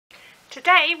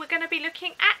Today we're going to be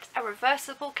looking at a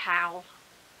reversible cowl.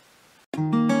 Hi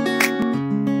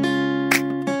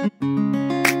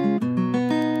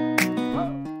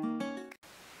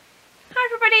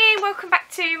everybody, welcome back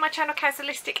to my channel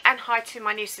Kazzalistic, and hi to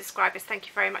my new subscribers. Thank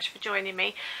you very much for joining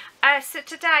me. So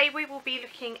today we will be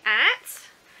looking at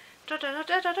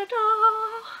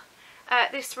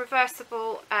this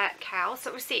reversible cowl.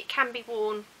 So obviously it can be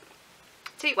worn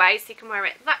two ways. You can wear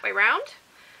it that way round,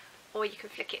 or you can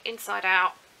flick it inside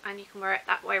out and you can wear it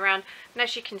that way around. And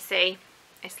as you can see,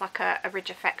 it's like a ridge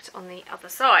effect on the other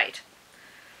side.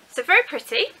 So very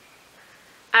pretty.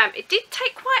 It did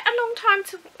take quite a long time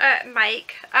to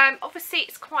make. Obviously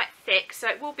it's quite thick, so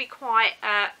it will be quite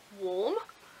warm.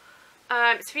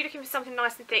 So if you're looking for something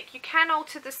nice and thick, you can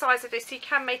alter the size of this, so you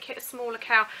can make it a smaller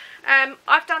cowl.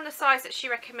 I've done the size that she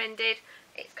recommended.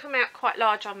 It's come out quite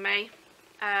large on me.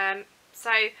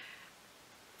 So if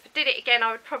I did it again,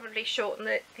 I would probably shorten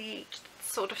the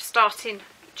sort of starting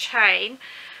chain.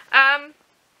 But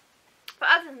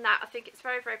other than that, I think it's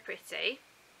very, very pretty.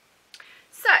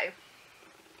 So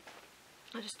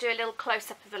I'll just do a little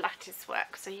close-up of the lattice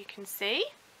work so you can see.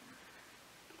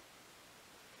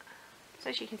 So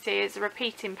as you can see, there's a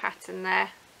repeating pattern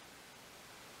there.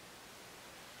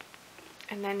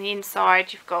 And then the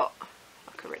inside, you've got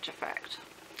like a ridge effect.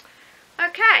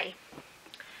 Okay,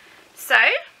 so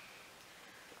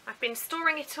I've been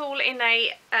storing it all in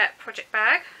a project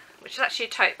bag, which is actually a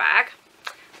tote bag,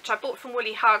 which I bought from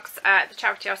Woolly Hugs, the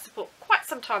charity I support, quite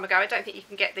some time ago. I don't think you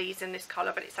can get these in this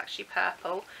colour, but it's actually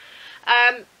purple.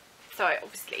 So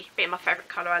obviously being my favourite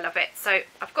colour, I love it. So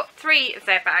I've got 3 of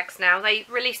their bags now. They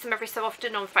release them every so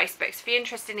often on Facebook, so if you're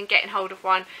interested in getting hold of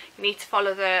one, you need to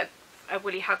follow the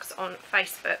Woolly Hugs on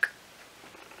Facebook.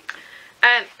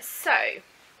 I'll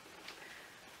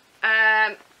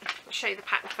show you the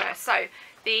pattern first. So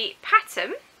the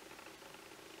pattern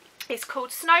is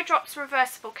called Snowdrop's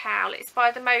Reversible Cowl. It's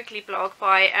by the Mowgli blog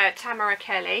by Tamara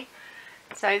Kelly.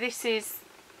 So this is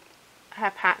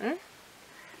her pattern,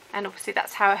 and obviously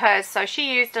that's how hers. So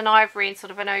she used an ivory and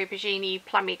sort of an aubergine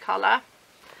plummy colour,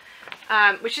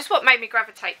 which is what made me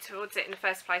gravitate towards it in the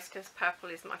first place, because purple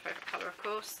is my favourite colour, of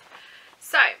course.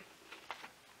 So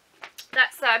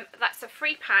that's a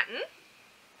free pattern.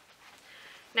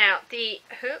 Now the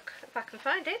hook, if I can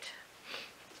find it,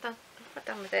 what have I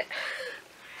done with it?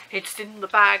 It's in the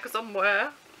bag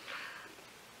somewhere.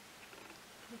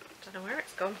 Don't know where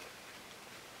it's gone.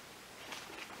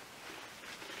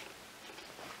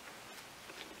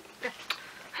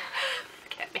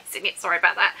 Kept missing it, sorry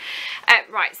about that.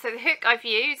 Right, so the hook I've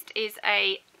used is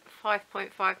a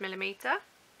 5.5mm,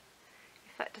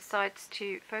 if that decides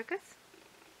to focus.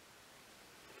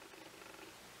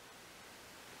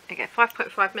 Okay,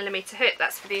 5.5mm hook,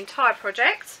 that's for the entire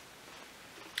project.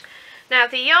 Now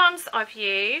the yarns I've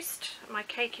used, my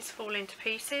cake is falling to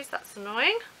pieces, that's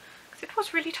annoying, because it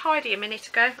was really tidy a minute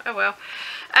ago. Oh well.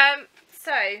 Let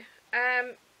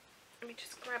me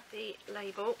just grab the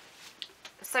label.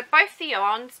 So both the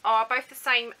yarns are both the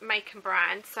same make and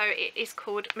brand, so it is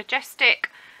called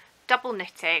Majestic Double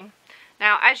Knitting.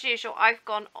 Now as usual, I've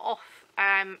gone off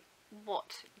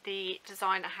what the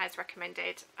designer has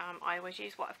recommended. I always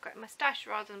use what I've got in my stash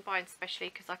rather than buying specially,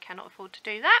 because I cannot afford to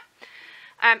do that.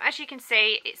 As you can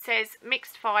see, it says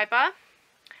mixed fibre.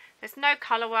 There's no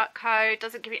colour work code,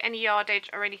 doesn't give you any yardage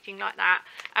or anything like that.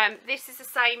 This is the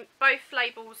same, both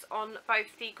labels on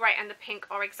both the grey and the pink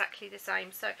are exactly the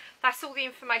same. So that's all the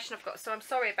information I've got, so I'm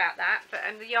sorry about that. But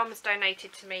the yarn was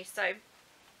donated to me, so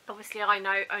obviously I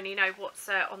only know what's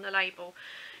on the label.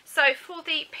 So for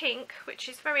the pink, which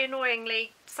is very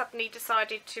annoyingly suddenly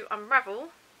decided to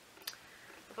unravel,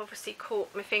 I've obviously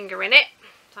caught my finger in it,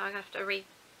 so I'm going to have to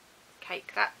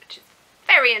re-cake that, which is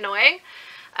very annoying.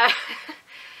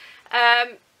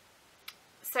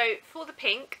 So for the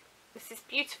pink, this is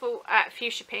beautiful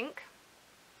fuchsia pink.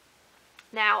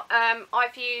 Now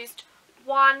I've used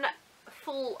one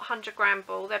full 100g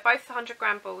ball. They're both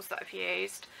 100g balls that I've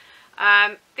used.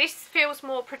 This feels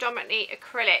more predominantly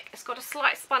acrylic. It's got a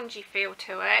slight spongy feel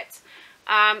to it,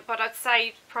 but I'd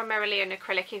say primarily an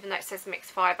acrylic, even though it says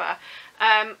mixed fibre.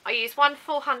 I use one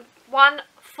full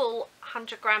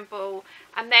 100g ball,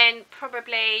 and then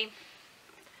probably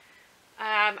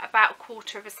about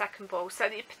 1/4 of a second ball. So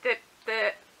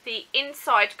the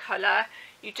inside colour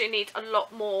you do need a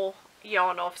lot more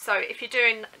yarn of. So if you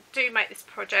do make this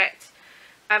project,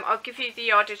 I'll give you the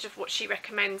yardage of what she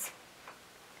recommends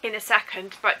in a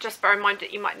second, but just bear in mind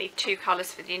that you might need 2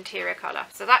 colours for the interior colour.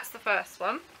 So that's the first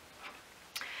one.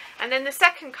 And then the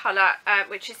second colour,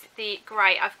 which is the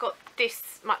grey, I've got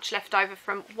this much left over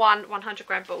from one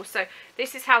 100g ball. So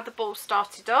this is how the ball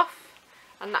started off.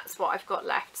 and that's what I've got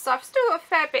left. So I've still got a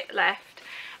fair bit left.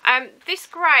 This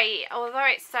grey, although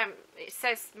it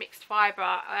says mixed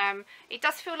fibre, it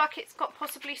does feel like it's got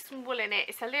possibly some wool in it.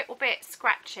 It's a little bit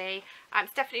scratchy.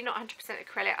 It's definitely not 100%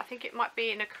 acrylic. I think it might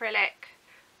be an acrylic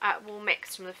wool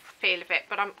mix from the feel of it,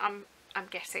 but I'm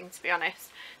guessing, to be honest.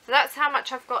 So that's how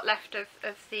much I've got left of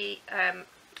the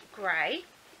grey.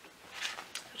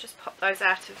 I'll just pop those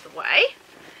out of the way.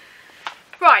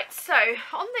 Right, so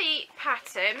on the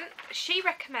pattern, she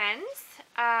recommends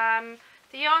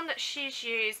the yarn that she's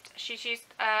used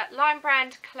Lion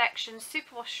Brand Collection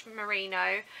Superwash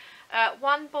Merino,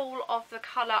 one ball of the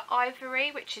colour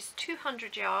Ivory, which is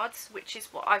 200 yards, which is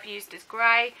what I've used as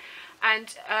grey,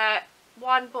 and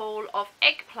one ball of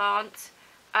Eggplant,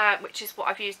 which is what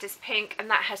I've used as pink, and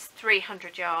that has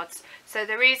 300 yards. So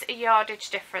there is a yardage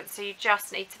difference, so you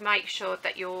just need to make sure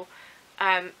that your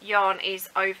yarn is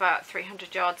over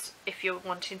 300 yards if you're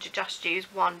wanting to just use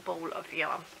one ball of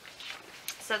yarn.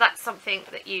 So that's something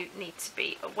that you need to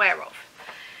be aware of.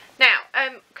 Now,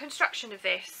 construction of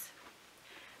this.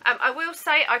 I will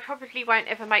say I probably won't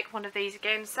ever make one of these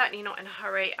again, certainly not in a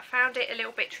hurry. I found it a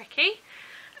little bit tricky.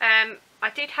 I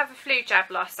did have a flu jab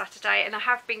last Saturday, and I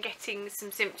have been getting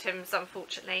some symptoms,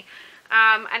 unfortunately.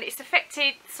 And it's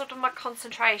affected sort of my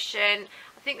concentration.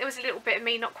 I think there was a little bit of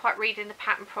me not quite reading the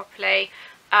pattern properly.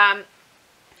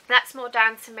 That's more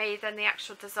down to me than the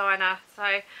actual designer.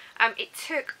 So it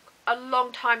took a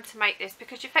long time to make this,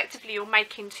 because effectively you're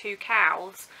making 2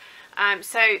 cowls.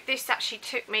 So this actually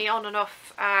took me on and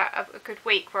off a good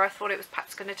week, where I thought it was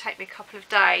perhaps going to take me a couple of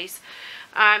days.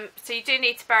 So you do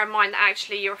need to bear in mind that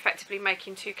actually you're effectively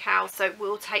making 2 cowls, so it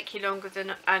will take you longer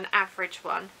than an average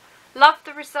one. Love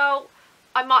the result.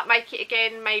 I might make it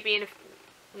again maybe in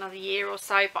another year or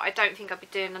so, but I don't think I'll be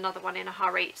doing another one in a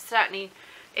hurry. Certainly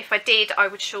if I did, I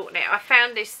would shorten it. I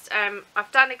found this,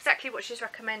 I've done exactly what she's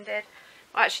recommended.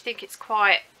 I actually think it's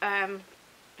quite,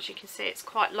 as you can see, it's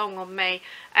quite long on me.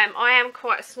 I am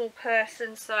quite a small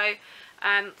person, so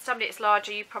somebody that's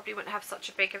larger, you probably wouldn't have such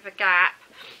a big of a gap.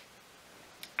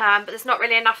 But there's not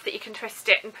really enough that you can twist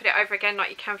it and put it over again like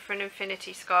you can for an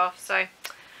infinity scarf. So,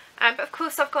 but of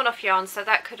course I've gone off yarn, so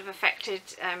that could have affected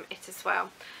it as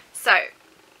well. So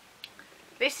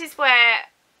this is where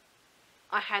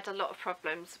I had a lot of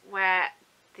problems, where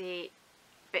the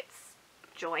bits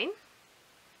join.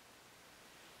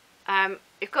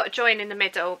 You've got a join in the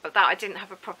middle, but that I didn't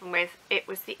have a problem with. It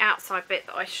was the outside bit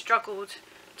that I struggled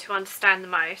to understand the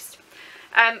most.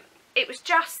 It was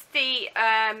just the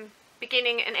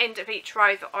beginning and end of each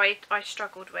row that I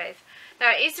struggled with.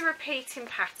 Now it is a repeating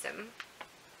pattern,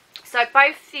 so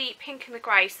both the pink and the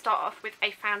grey start off with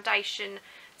a foundation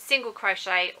single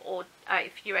crochet, or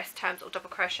if US terms, or double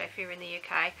crochet if you're in the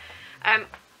UK.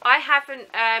 I haven't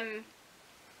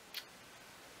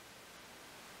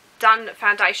done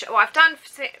foundation, well, I've done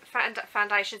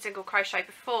foundation single crochet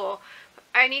before, but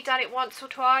only done it once or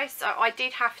twice. So I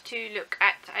did have to look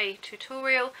at a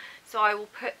tutorial, so I will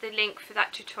put the link for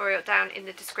that tutorial down in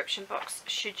the description box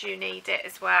should you need it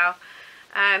as well.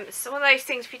 So one of those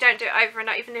things, if you don't do it over and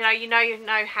over, even though you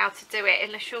know how to do it,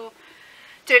 unless you're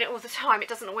doing it all the time, it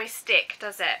doesn't always stick,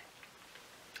 does it?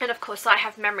 And of course I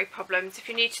have memory problems. If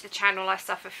you're new to the channel, I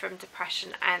suffer from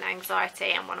depression and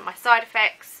anxiety, and one of my side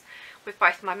effects with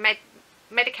both my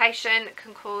medication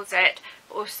can cause it,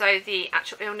 but also the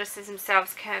actual illnesses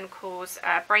themselves can cause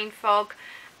brain fog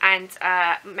and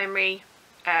memory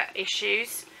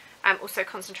issues, also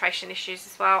concentration issues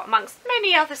as well, amongst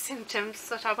many other symptoms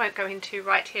that I won't go into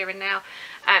right here and now.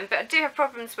 But I do have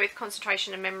problems with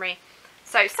concentration and memory,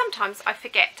 so sometimes I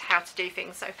forget how to do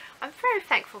things. So I'm very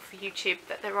thankful for YouTube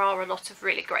that there are a lot of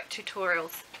really great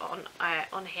tutorials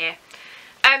on here.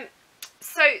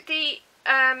 So the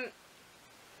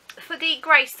for the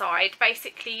grey side,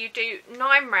 basically you do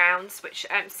 9 rounds, which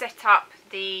set up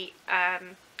the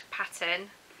pattern,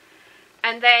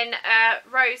 and then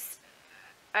rounds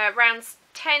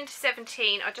 10 to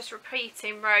 17 are just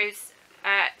repeating rows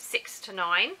 6 to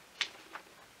 9,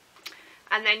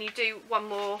 and then you do one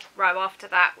more row after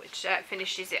that, which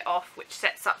finishes it off, which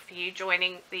sets up for you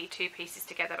joining the 2 pieces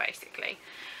together basically.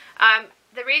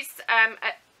 There is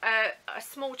a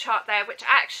small chart there, which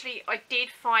actually I did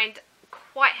find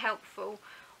quite helpful,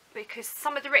 because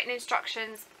some of the written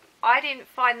instructions I didn't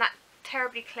find that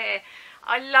terribly clear.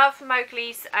 I love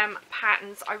Mowgli's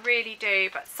patterns, I really do,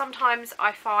 but sometimes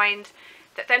I find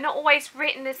that they're not always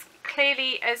written as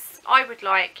clearly as I would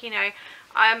like. You know,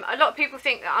 a lot of people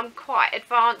think that I'm quite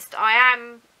advanced. I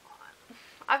am.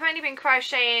 I've only been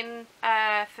crocheting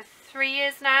for 3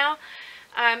 years now,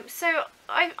 so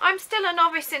I'm still a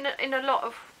novice in a lot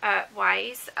of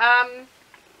ways.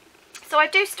 So I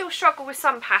do still struggle with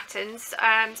some patterns,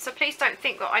 so please don't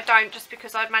think that I don't just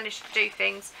because I've managed to do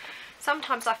things.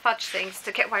 Sometimes I fudge things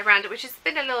to get my way around it, which has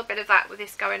been a little bit of that with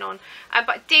this going on. But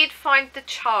I did find the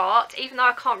chart, even though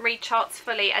I can't read charts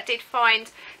fully, I did find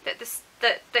that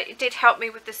that it did help me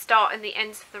with the start and the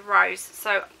ends of the rows.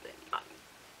 So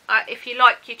if you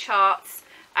like your charts,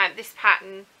 this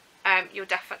pattern you'll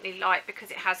definitely like because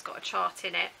it has got a chart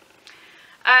in it.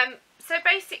 So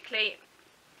basically,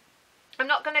 I'm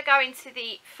not going to go into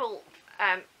the full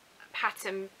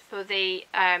pattern for the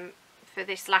for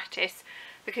this lattice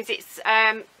because it's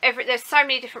there's so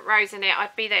many different rows in it.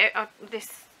 I'd be there.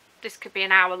 This could be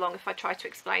an hour long if I try to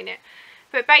explain it.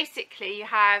 But basically, you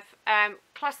have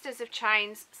clusters of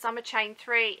chains. Some are chain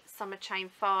 3, some are chain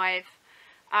 5,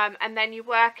 and then you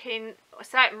work in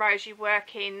certain rows. You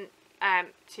work in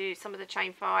to some of the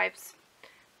chain 5s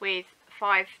with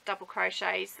 5 double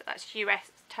crochets. That's US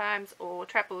terms or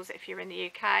trebles if you're in the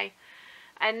UK.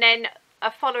 And then a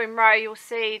following row, you'll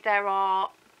see there are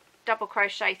double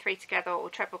crochet 3 together or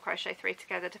treble crochet 3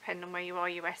 together, depending on where you are,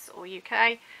 US or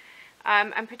UK.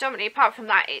 And predominantly, apart from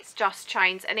that, it's just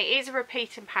chains, and it is a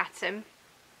repeating pattern.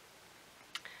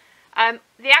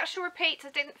 The actual repeats I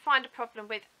didn't find a problem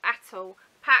with at all.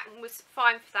 Pattern was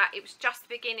fine for that. It was just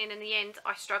the beginning and the end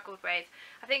I struggled with.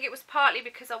 I think it was partly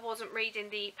because I wasn't reading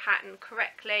the pattern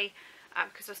correctly,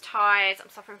 because I was tired, I'm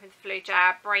suffering from the flu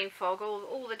jab, brain fog,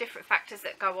 all the different factors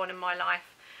that go on in my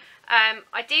life.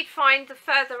 I did find the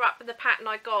further up in the pattern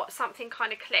I got, something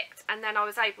kind of clicked, and then I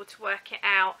was able to work it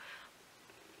out.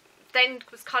 Then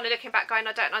was kind of looking back going,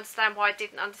 I don't understand why I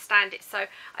didn't understand it. So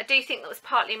I do think that was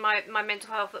partly my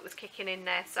mental health that was kicking in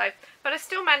there. So, but I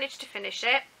still managed to finish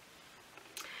it.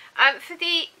 For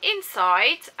the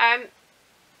inside,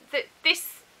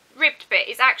 this ribbed bit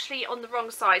is actually on the wrong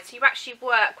side. So you actually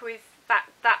work with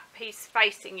that piece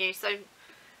facing you. So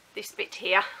this bit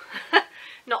here,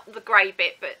 not the grey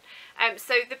bit, but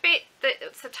so the bit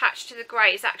that's attached to the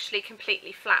grey is actually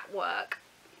completely flat work.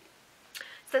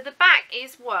 So the back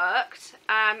is worked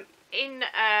in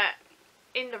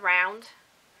the round.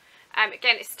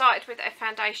 Again, it started with a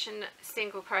foundation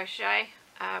single crochet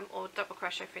or double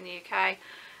crochet from the UK,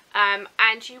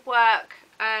 and you work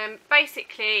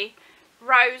basically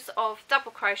rows of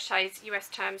double crochets, US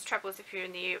terms, trebles if you're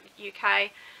in the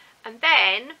UK, and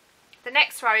then the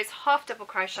next row is half double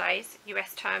crochets,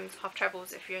 US terms, half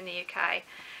trebles if you're in the UK.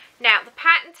 Now the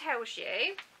pattern tells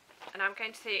you, and I'm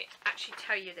going to actually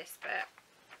tell you this bit.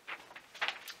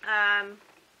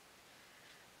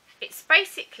 It's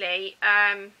basically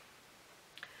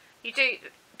you do,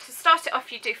 to start it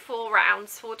off, you do 4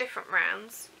 rounds, 4 different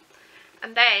rounds,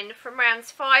 and then from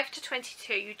rounds 5 to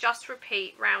 22 you just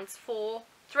repeat rounds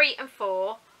 3 and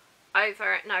 4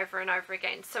 over and over and over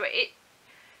again. So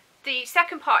the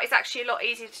second part is actually a lot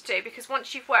easier to do because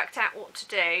once you've worked out what to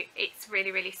do, it's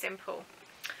really, really simple.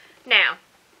 Now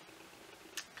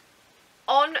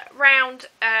on round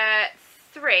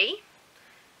 3,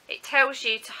 it tells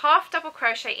you to half double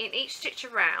crochet in each stitch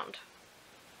around,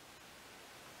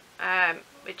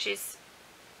 which is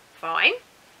fine.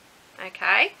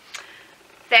 Okay,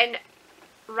 then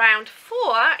round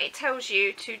 4 it tells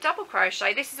you to double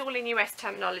crochet, this is all in US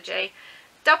terminology,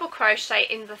 double crochet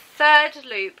in the 3rd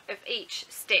loop of each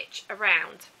stitch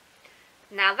around.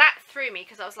 Now that threw me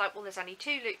because I was like, well, there's only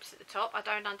 2 loops at the top, I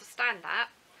don't understand that.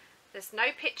 There's no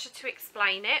picture to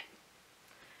explain it.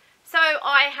 So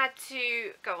I had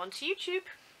to go onto YouTube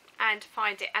and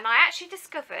find it, and I actually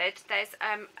discovered there's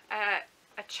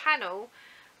a channel,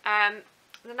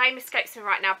 the name escapes me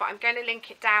right now, but I'm going to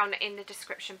link it down in the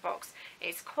description box.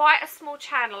 It's quite a small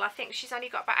channel, I think she's only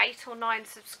got about 8 or 9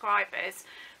 subscribers,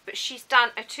 but she's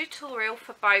done a tutorial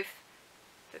for both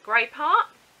the grey part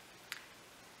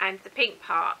and the pink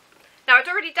part. Now I'd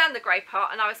already done the grey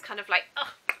part and I was kind of like,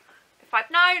 ugh. If I'd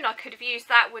known, I could have used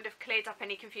that, would have cleared up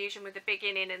any confusion with the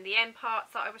beginning and the end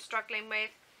parts that I was struggling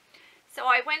with. So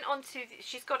I went on to,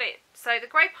 she's got it, so the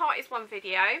grey part is one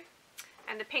video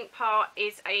and the pink part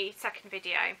is a second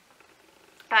video.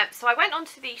 So I went on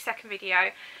to the second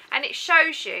video and it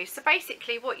shows you, so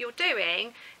basically what you're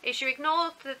doing is you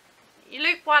ignore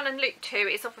loop 1 and loop 2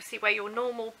 is obviously where your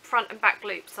normal front and back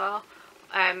loops are,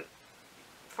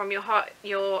 from your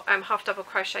half double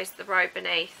crochets to the row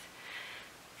beneath.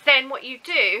 Then what you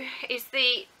do is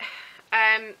with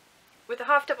the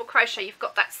half double crochet you've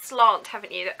got that slant,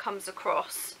 haven't you, that comes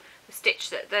across the stitch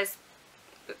that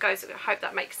goes, I hope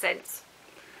that makes sense.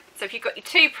 So if you've got your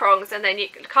 2 prongs and then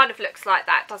it kind of looks like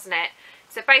that, doesn't it?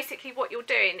 So basically what you're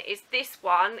doing is this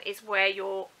one is where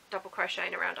you're double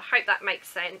crocheting around. I hope that makes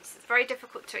sense. It's very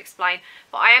difficult to explain,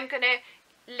 but I am going to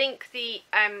link the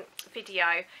video.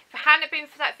 If it hadn't been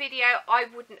for that video, I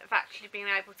wouldn't have actually been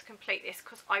able to complete this,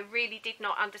 because I really did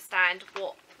not understand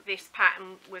what this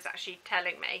pattern was actually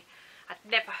telling me. I'd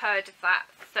never heard of that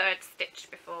third stitch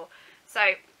before.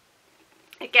 So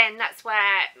again, that's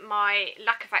where my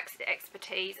lack of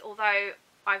expertise, although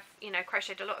I've, you know,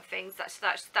 crocheted a lot of things, that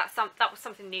was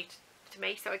something new to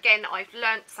me. So again, I've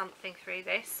learnt something through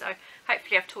this, so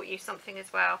hopefully I've taught you something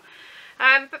as well.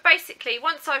 But basically,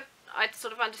 once I'd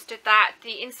sort of understood that,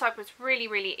 the inside was really,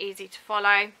 really easy to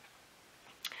follow.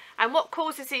 And what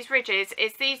causes these ridges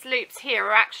is these loops here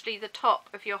are actually the top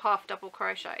of your half double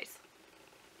crochets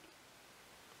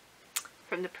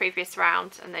from the previous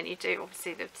round, and then you do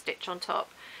obviously the stitch on top,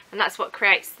 and that's what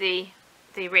creates the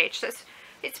ridge. So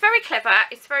it's very clever,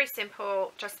 it's very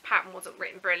simple, just the pattern wasn't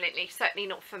written brilliantly, certainly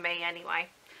not for me anyway.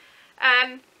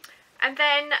 And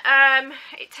then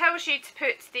it tells you to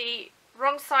put the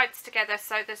wrong sides together,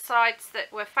 so the sides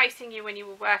that were facing you when you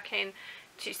were working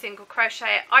to single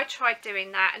crochet. I tried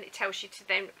doing that, and it tells you to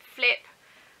then flip.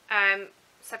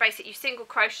 So basically you single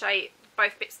crochet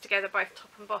both bits together, both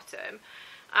top and bottom,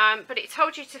 but it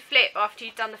told you to flip after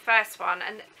you'd done the first one,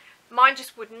 and mine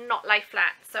just would not lay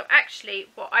flat. So actually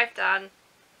what I've done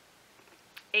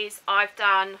is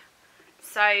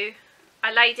so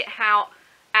I laid it out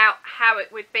how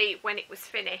it would be when it was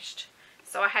finished.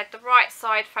 So I had the right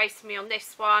side facing me on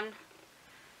this one,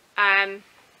 and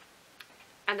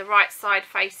the right side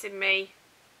facing me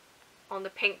on the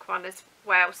pink one as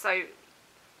well, so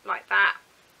like that,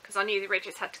 because I knew the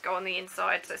ridges had to go on the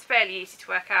inside, so it's fairly easy to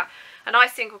work out. And I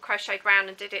single crocheted round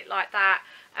and did it like that,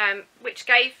 which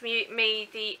gave me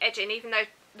the edging, even though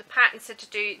the pattern said to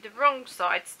do the wrong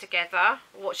sides together.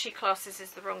 What she classes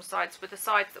as the wrong sides were the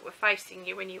sides that were facing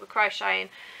you when you were crocheting.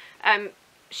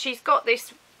 She's got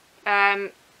this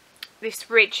this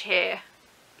ridge here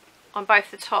on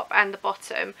both the top and the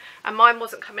bottom, and mine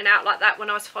wasn't coming out like that when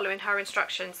I was following her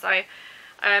instructions. So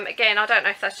again, I don't know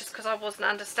if that's just because I wasn't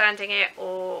understanding it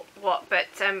or what, but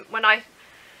when I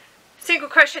single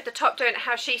crocheted the top doing it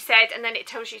how she said, and then it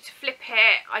tells you to flip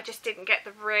it, I just didn't get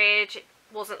the ridge, it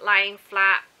wasn't laying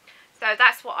flat. So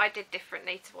that's what I did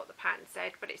differently to what the pattern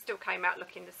said, but it still came out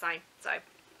looking the same. So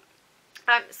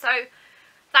so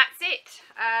that's it.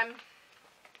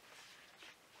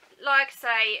 Like I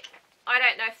say, I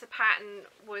don't know if the pattern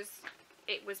was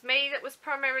me that was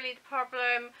primarily the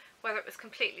problem, whether it was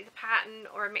completely the pattern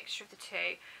or a mixture of the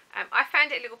two. I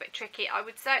found it a little bit tricky. I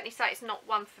would certainly say it's not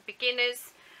one for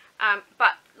beginners,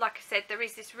 but like I said, there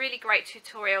is this really great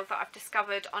tutorial that I've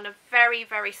discovered on a very,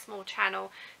 very small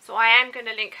channel. So I am going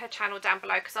to link her channel down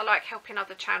below, because I like helping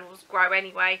other channels grow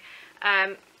anyway.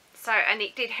 And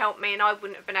it did help me, and I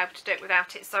wouldn't have been able to do it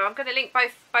without it. So I'm going to link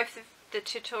both of the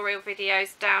tutorial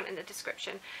videos down in the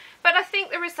description. But I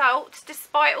think the result,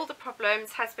 despite all the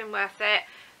problems, has been worth it.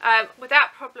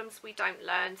 Without problems we don't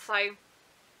learn. So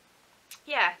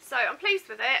yeah, so I'm pleased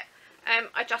with it.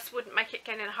 I just wouldn't make it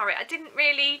again in a hurry. I didn't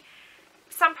really,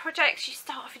 some projects you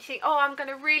start off and you think, oh, I'm going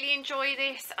to really enjoy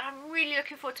this, I'm really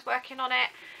looking forward to working on it,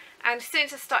 and as soon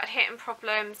as I started hitting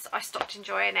problems I stopped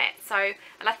enjoying it. So,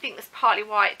 and I think that's partly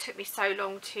why it took me so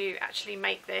long to actually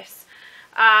make this.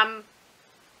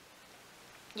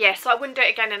 Yeah, so I wouldn't do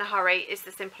it again in a hurry is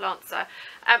the simple answer.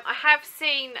 I have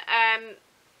seen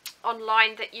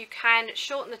online that you can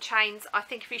shorten the chains. I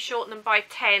think if you shorten them by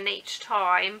 10 each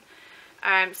time,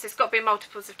 so it's got to be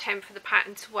multiples of 10 for the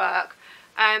pattern to work,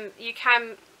 you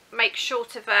can make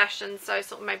shorter versions, so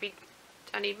sort of maybe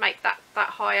only make that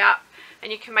high up,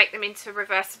 and you can make them into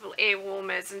reversible ear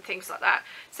warmers and things like that.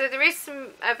 So there is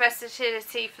some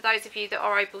versatility for those of you that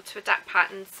are able to adapt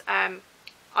patterns.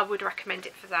 I would recommend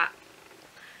it for that.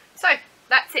 So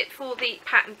that's it for the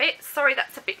pattern bit. Sorry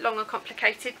that's a bit long and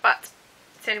complicated, but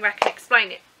it's the only way I can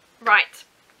explain it. Right,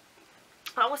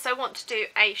 I also want to do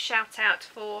a shout out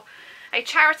for a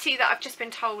charity that I've just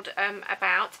been told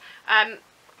about.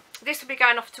 This will be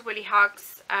going off to Woolly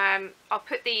Hugs. I'll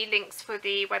put the links for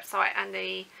the website and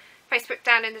the Facebook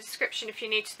down in the description if you're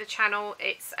new to the channel.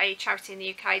 It's a charity in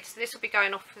the UK, so this will be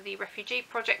going off for the refugee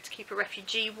project to keep a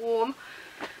refugee warm.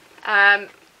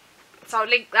 So I'll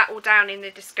link that all down in the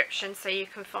description so you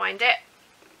can find it.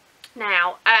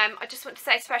 Now, I just want to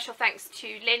say a special thanks to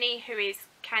Lynnie, who is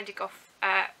Candy Goth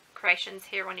Creations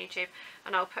here on YouTube,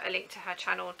 and I'll put a link to her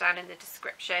channel down in the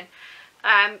description.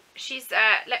 She's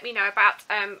let me know about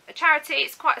a charity.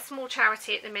 It's quite a small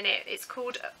charity at the minute. It's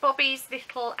called Bobby's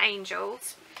Little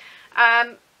Angels.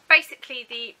 Basically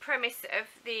the premise of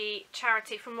the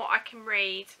charity, from what I can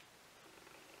read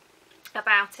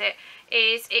about it,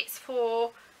 is it's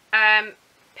for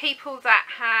people that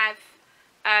have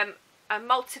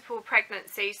multiple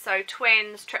pregnancies, so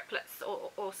twins, triplets,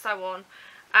 or so on,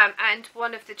 and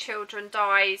one of the children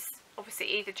dies, obviously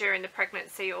either during the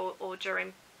pregnancy or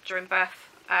during birth.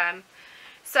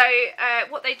 So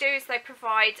what they do is they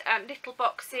provide little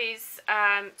boxes,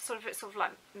 sort of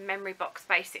like memory box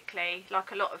basically,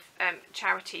 like a lot of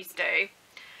charities do.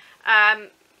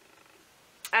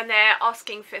 And they're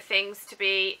asking for things to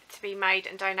be made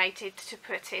and donated to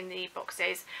put in the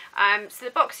boxes. So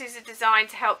the boxes are designed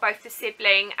to help both the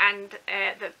sibling and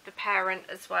the parent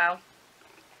as well,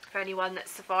 for anyone that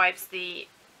survives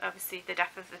obviously the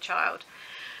death of the child.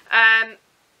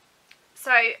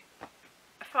 So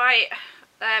if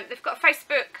they've got a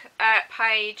Facebook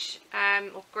page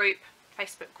or group.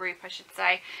 Facebook group, I should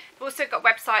say. They've also got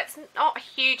websites, not a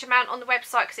huge amount on the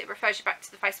website because it refers you back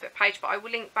to the Facebook page, but I will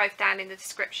link both down in the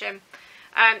description.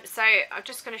 So I'm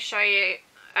just going to show you,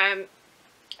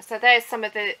 so there's some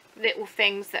of the little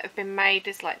things that have been made.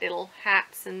 There's like little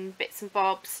hats and bits and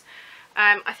bobs.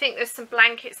 I think there's some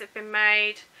blankets that have been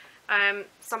made.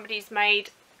 Somebody's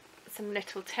made some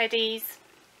little teddies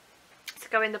to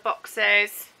go in the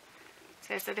boxes. So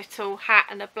there's a little hat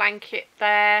and a blanket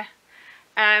there.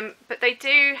 But they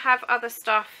do have other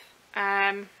stuff.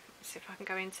 Let's see if I can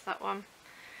go into that one.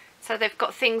 So they've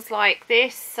got things like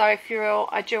this. So if you're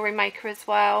a jewellery maker as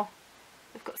well,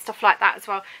 they've got stuff like that as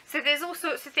well. So there's all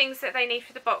sorts of things that they need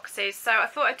for the boxes. So I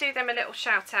thought I'd do them a little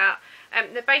shout out.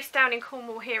 They're based down in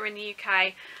Cornwall here in the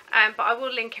UK, but I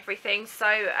will link everything.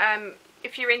 So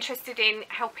if you're interested in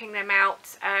helping them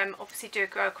out, obviously do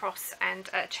go across and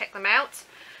check them out.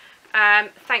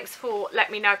 Thanks for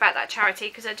letting me know about that charity,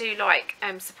 because I do like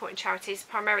supporting charities.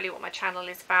 Primarily what my channel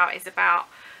is about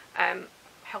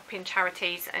helping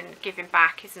charities and giving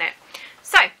back, isn't it?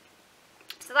 So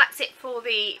that's it for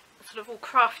the sort of all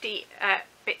crafty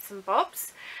bits and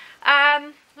bobs.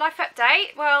 Life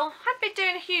update. Well, I haven't been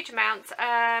doing a huge amount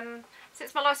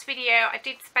since my last video. I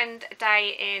did spend a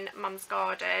day in Mum's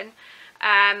garden.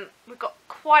 We've got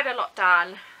quite a lot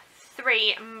done.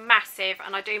 3 massive,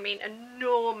 and I do mean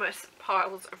enormous,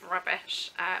 piles of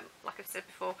rubbish. Like I've said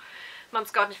before,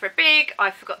 Mum's garden is very big. I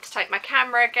forgot to take my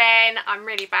camera again. I'm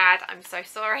really bad. I'm so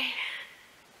sorry.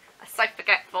 I'm so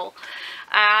forgetful.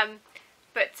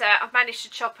 But I've managed to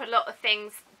chop a lot of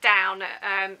things down,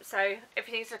 so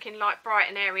everything's looking like bright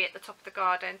and airy at the top of the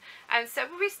garden. And so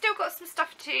we've still got some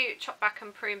stuff to chop back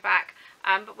and prune back,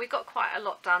 but we've got quite a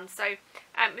lot done. So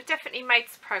we've definitely made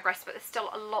some progress, but there's still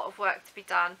a lot of work to be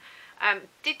done.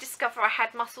 Did discover I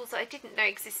had muscles that I didn't know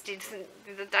existed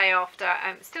the day after.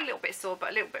 Still a little bit sore,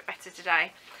 but a little bit better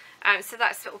today. So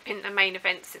that's sort of been the main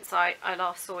event since I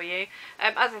last saw you.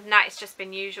 Other than that, it's just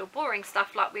been usual boring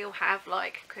stuff like we all have,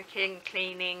 like cooking,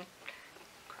 cleaning,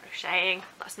 crocheting.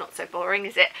 That's not so boring,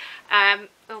 is it?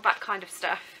 All that kind of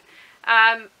stuff.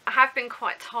 I have been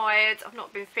quite tired. I've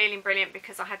not been feeling brilliant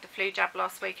because I had the flu jab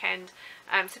last weekend.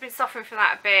 So I've been suffering from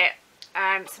that a bit.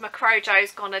 So my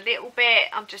crojo's gone a little bit.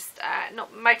 I'm just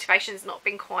motivation's not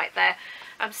been quite there.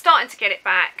 I'm starting to get it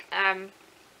back.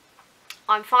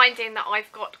 I'm finding that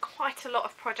I've got quite a lot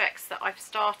of projects that I've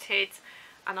started,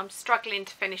 and I'm struggling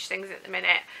to finish things at the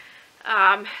minute.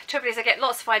 Trouble is I get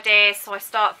lots of ideas, so I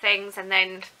start things and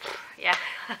then yeah,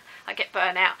 I get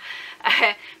burnt out.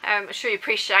 I'm sure you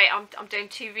appreciate I'm doing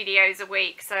 2 videos a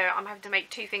week, so I'm having to make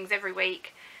 2 things every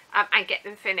week and get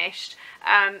them finished.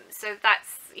 So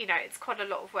that's, you know, it's quite a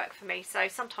lot of work for me, so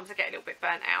sometimes I get a little bit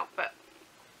burnt out, but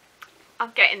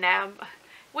I'm getting there.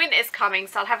 Winter's coming,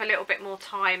 so I'll have a little bit more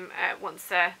time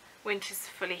once winter's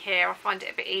fully here. I find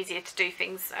it a bit easier to do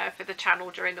things for the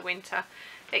channel during the winter,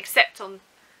 except on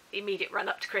the immediate run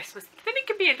up to Christmas. Then it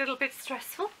can be a little bit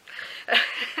stressful. But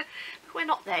we're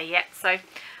not there yet, so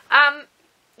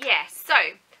yeah, so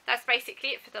that's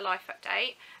basically it for the life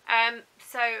update.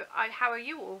 So how are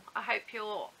you all? I hope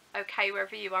you're okay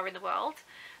wherever you are in the world.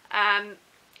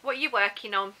 What are you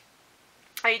working on?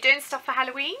 Are you doing stuff for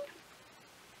Halloween?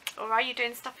 Or are you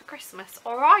doing stuff for Christmas?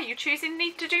 Or are you choosing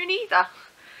to do neither?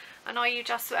 And are you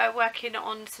just working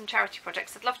on some charity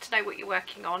projects? I'd love to know what you're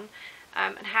working on,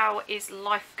 and how is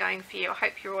life going for you. I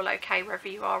hope you're all okay wherever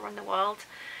you are in the world.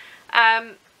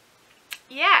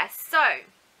 Yeah, so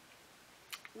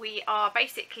we are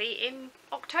basically in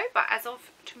October as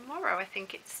of tomorrow. I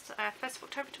think it's 1st of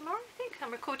October tomorrow, I think.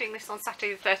 I'm recording this on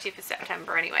Saturday the 30th of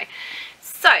September anyway.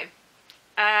 So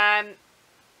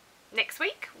next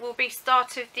week will be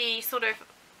start of the sort of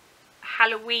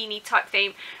Halloween-y type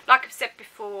theme. Like I've said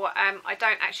before, I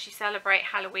don't actually celebrate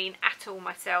Halloween at all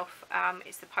myself.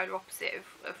 It's the polar opposite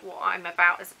of what I'm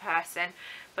about as a person.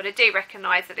 But I do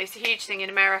recognise that it's a huge thing in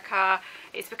America.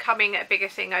 It's becoming a bigger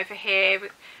thing over here.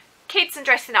 kids and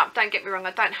dressing up, don't get me wrong,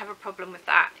 I don't have a problem with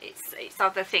that. It's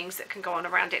other things that can go on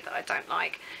around it that I don't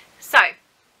like. So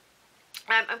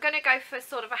I'm going to go for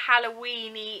sort of a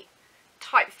Halloween-y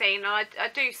type thing, and I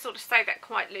do sort of say that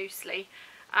quite loosely.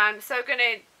 So I'm going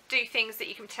to do things that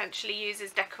you can potentially use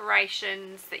as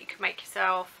decorations that you can make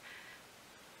yourself.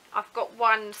 I've got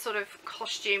one sort of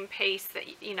costume piece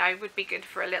that, you know, would be good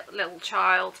for a little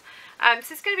child.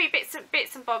 So it's going to be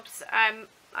bits and bobs.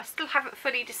 I still haven't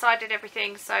fully decided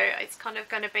everything, so it's kind of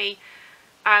going to be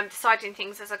deciding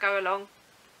things as I go along.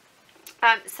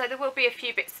 So there will be a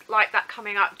few bits like that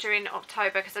coming up during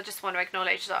October, because I just want to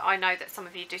acknowledge that I know that some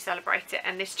of you do celebrate it,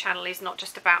 and this channel is not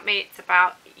just about me, it's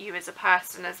about you as a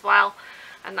person as well,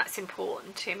 and that's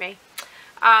important to me.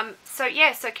 So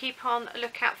yeah, so keep on a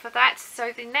lookout for that.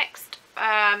 So the next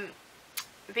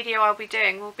video I'll be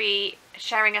doing will be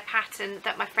sharing a pattern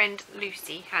that my friend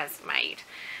Lucy has made.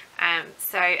 And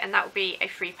that will be a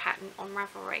free pattern on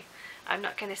Ravelry. I'm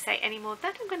not going to say any more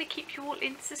than that. I'm going to keep you all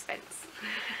in suspense.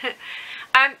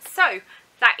 So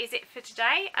that is it for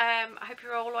today. I hope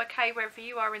you're all okay wherever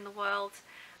you are in the world.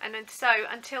 And so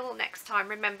until next time,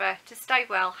 remember to stay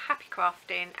well, happy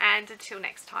crafting, and until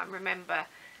next time, remember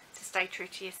to stay true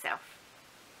to yourself.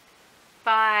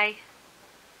 Bye.